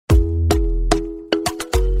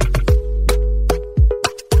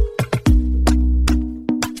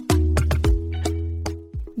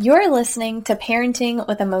You're listening to Parenting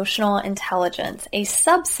with Emotional Intelligence, a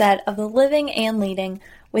subset of the Living and Leading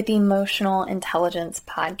with Emotional Intelligence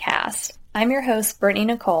podcast. I'm your host, Brittany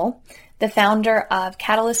Nicole, the founder of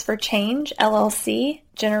Catalyst for Change, LLC,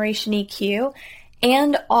 Generation EQ,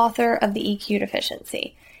 and author of The EQ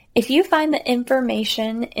Deficiency. If you find the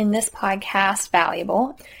information in this podcast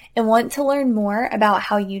valuable and want to learn more about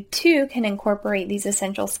how you too can incorporate these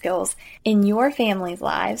essential skills in your family's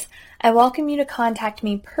lives, I welcome you to contact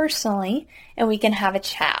me personally and we can have a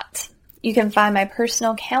chat. You can find my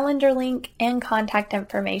personal calendar link and contact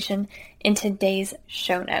information in today's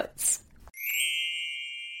show notes.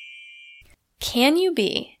 Can you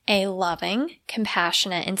be a loving,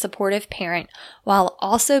 compassionate, and supportive parent while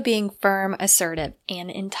also being firm, assertive,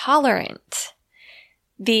 and intolerant?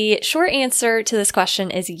 The short answer to this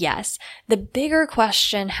question is yes. The bigger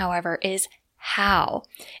question, however, is how?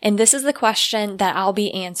 And this is the question that I'll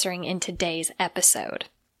be answering in today's episode.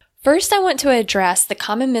 First, I want to address the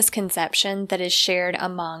common misconception that is shared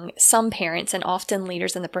among some parents and often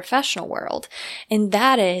leaders in the professional world, and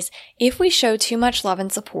that is, if we show too much love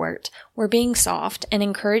and support, we're being soft and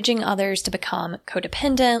encouraging others to become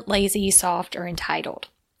codependent, lazy, soft, or entitled.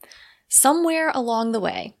 Somewhere along the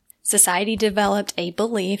way, society developed a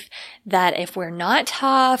belief that if we're not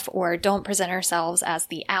tough or don't present ourselves as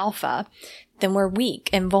the alpha, then we're weak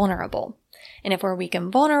and vulnerable. And if we're weak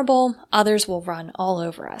and vulnerable, others will run all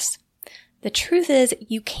over us. The truth is,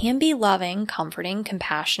 you can be loving, comforting,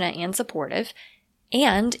 compassionate, and supportive,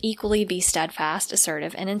 and equally be steadfast,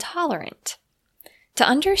 assertive, and intolerant. To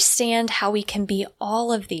understand how we can be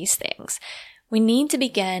all of these things, we need to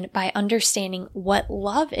begin by understanding what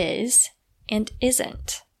love is and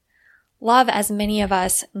isn't. Love, as many of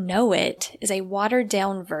us know it, is a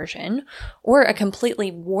watered-down version, or a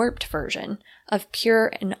completely warped version, of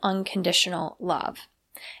pure and unconditional love.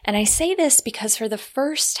 And I say this because for the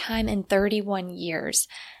first time in 31 years,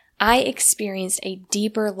 I experienced a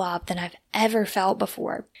deeper love than I've ever felt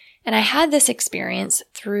before. And I had this experience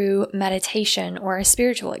through meditation or a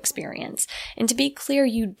spiritual experience. And to be clear,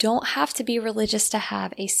 you don't have to be religious to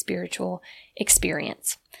have a spiritual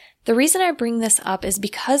experience. The reason I bring this up is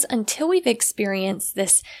because until we've experienced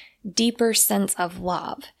this deeper sense of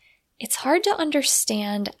love, it's hard to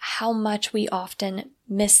understand how much we often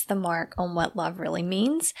miss the mark on what love really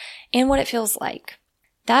means and what it feels like.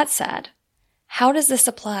 That said, how does this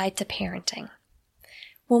apply to parenting?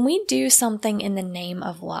 When we do something in the name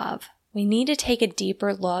of love, we need to take a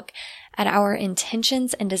deeper look at our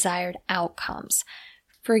intentions and desired outcomes.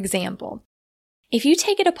 For example, if you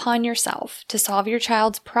take it upon yourself to solve your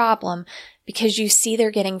child's problem because you see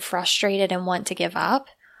they're getting frustrated and want to give up,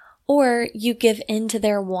 or you give in to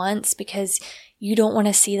their wants because you don't want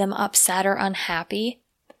to see them upset or unhappy,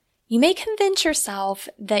 you may convince yourself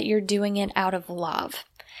that you're doing it out of love.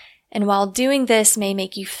 And while doing this may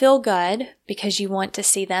make you feel good because you want to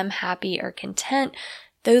see them happy or content,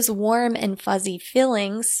 those warm and fuzzy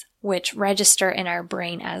feelings, which register in our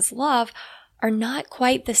brain as love, are not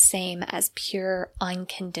quite the same as pure,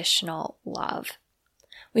 unconditional love.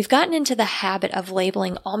 We've gotten into the habit of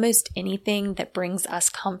labeling almost anything that brings us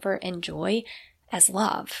comfort and joy as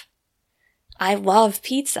love. I love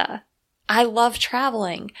pizza. I love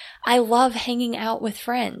traveling. I love hanging out with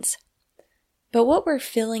friends. But what we're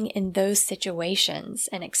feeling in those situations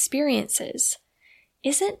and experiences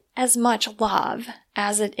isn't as much love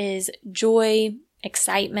as it is joy,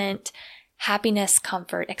 excitement, happiness,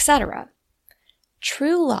 comfort, etc.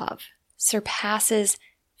 True love surpasses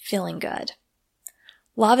feeling good.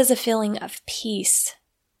 Love is a feeling of peace,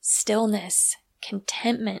 stillness,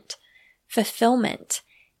 contentment, fulfillment,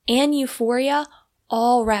 and euphoria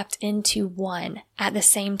all wrapped into one at the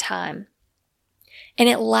same time. And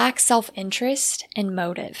it lacks self-interest and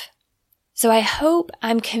motive. So I hope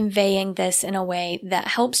I'm conveying this in a way that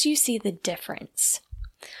helps you see the difference.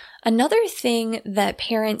 Another thing that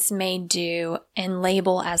parents may do and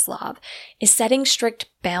label as love is setting strict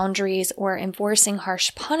boundaries or enforcing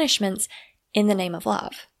harsh punishments in the name of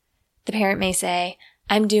love. The parent may say,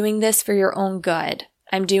 "I'm doing this for your own good.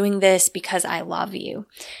 I'm doing this because I love you."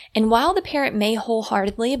 And while the parent may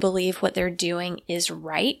wholeheartedly believe what they're doing is the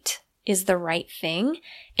right thing,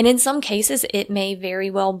 and in some cases it may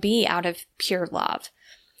very well be out of pure love.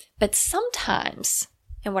 But sometimes,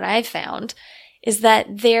 and what I've found, is that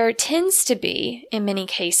there tends to be, in many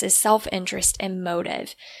cases, self-interest and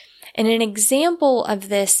motive. And an example of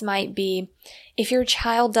this might be if your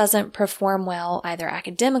child doesn't perform well either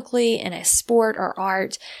academically, in a sport or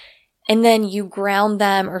art, and then you ground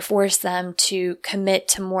them or force them to commit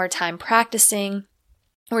to more time practicing,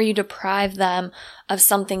 or you deprive them of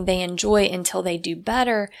something they enjoy until they do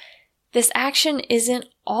better, this action isn't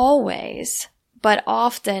always, but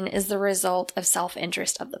often is the result of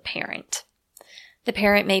self-interest of the parent. The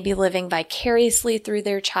parent may be living vicariously through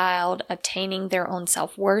their child, obtaining their own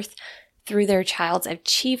self-worth through their child's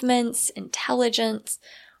achievements, intelligence,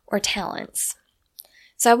 or talents.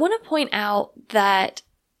 So I want to point out that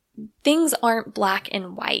things aren't black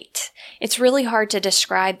and white. It's really hard to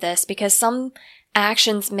describe this because some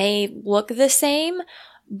actions may look the same,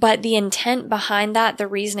 but the intent behind that, the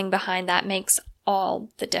reasoning behind that makes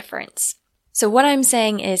all the difference. So what I'm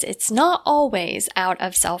saying is it's not always out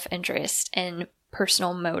of self-interest and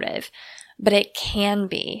personal motive, but it can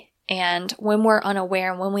be. And when we're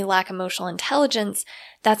unaware and when we lack emotional intelligence,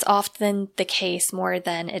 that's often the case more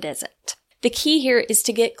than it isn't. The key here is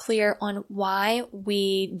to get clear on why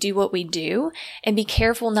we do what we do and be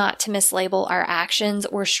careful not to mislabel our actions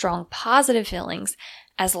or strong positive feelings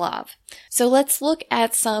as love. So let's look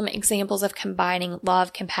at some examples of combining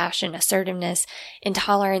love, compassion, assertiveness,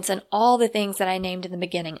 intolerance, and all the things that I named in the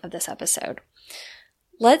beginning of this episode.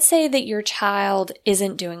 Let's say that your child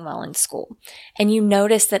isn't doing well in school and you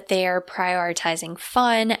notice that they're prioritizing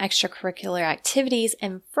fun, extracurricular activities,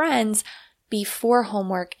 and friends before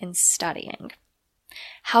homework and studying.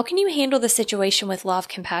 How can you handle the situation with love,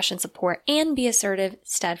 compassion, support, and be assertive,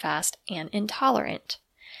 steadfast, and intolerant?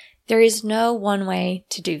 There is no one way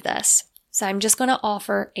to do this. So I'm just going to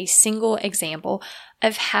offer a single example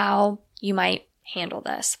of how you might handle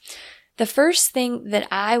this. The first thing that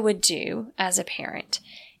I would do as a parent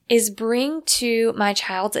is bring to my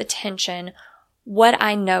child's attention what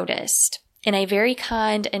I noticed in a very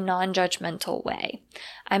kind and non-judgmental way.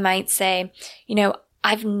 I might say,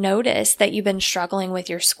 I've noticed that you've been struggling with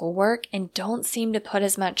your schoolwork and don't seem to put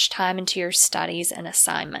as much time into your studies and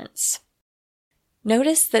assignments.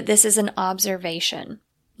 Notice that this is an observation,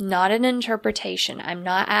 not an interpretation. I'm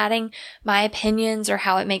not adding my opinions or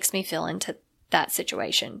how it makes me feel into that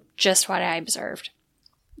situation, just what I observed.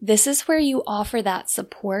 This is where you offer that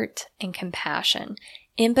support and compassion.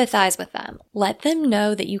 Empathize with them. Let them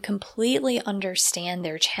know that you completely understand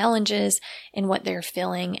their challenges and what they're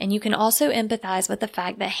feeling. And you can also empathize with the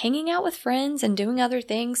fact that hanging out with friends and doing other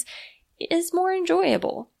things is more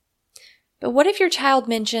enjoyable. But what if your child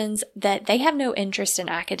mentions that they have no interest in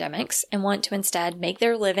academics and want to instead make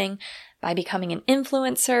their living by becoming an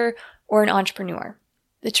influencer or an entrepreneur?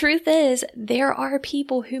 The truth is, there are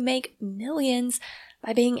people who make millions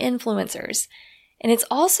by being influencers. And it's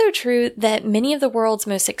also true that many of the world's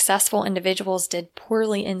most successful individuals did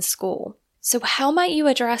poorly in school. So how might you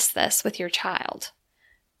address this with your child?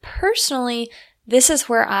 Personally, this is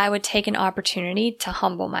where I would take an opportunity to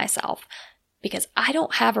humble myself because I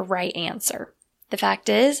don't have a right answer. The fact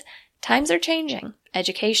is, times are changing,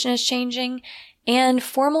 education is changing, and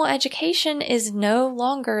formal education is no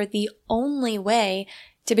longer the only way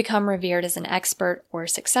to become revered as an expert or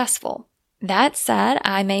successful. That said,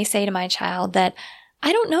 I may say to my child that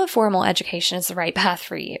I don't know if formal education is the right path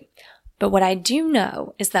for you, but what I do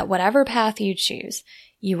know is that whatever path you choose,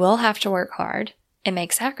 you will have to work hard and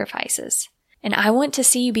make sacrifices. And I want to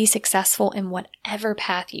see you be successful in whatever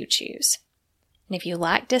path you choose. And if you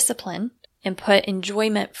lack discipline and put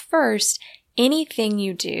enjoyment first, anything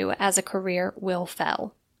you do as a career will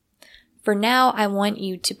fail. For now, I want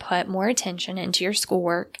you to put more attention into your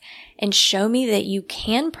schoolwork and show me that you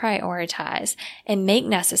can prioritize and make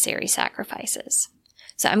necessary sacrifices.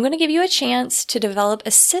 So I'm going to give you a chance to develop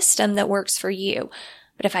a system that works for you.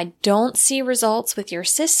 But if I don't see results with your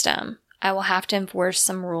system, I will have to enforce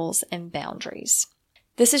some rules and boundaries.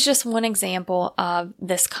 This is just one example of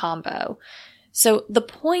this combo. So the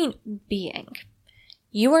point being,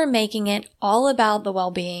 you are making it all about the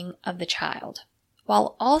well-being of the child,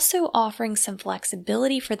 while also offering some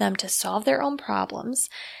flexibility for them to solve their own problems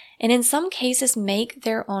and in some cases make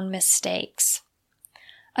their own mistakes.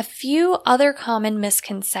 A few other common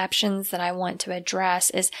misconceptions that I want to address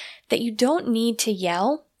is that you don't need to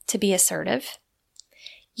yell to be assertive.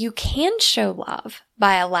 You can show love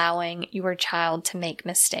by allowing your child to make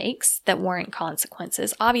mistakes that warrant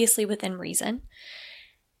consequences, obviously within reason.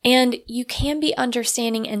 And you can be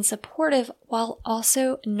understanding and supportive while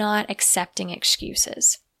also not accepting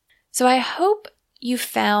excuses. So I hope you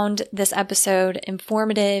found this episode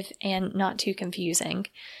informative and not too confusing.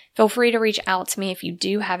 Feel free to reach out to me if you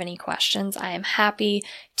do have any questions. I am happy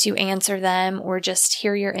to answer them or just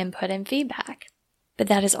hear your input and feedback. But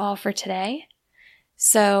that is all for today.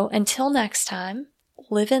 So until next time,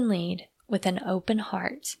 live and lead with an open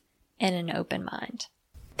heart and an open mind.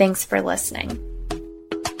 Thanks for listening.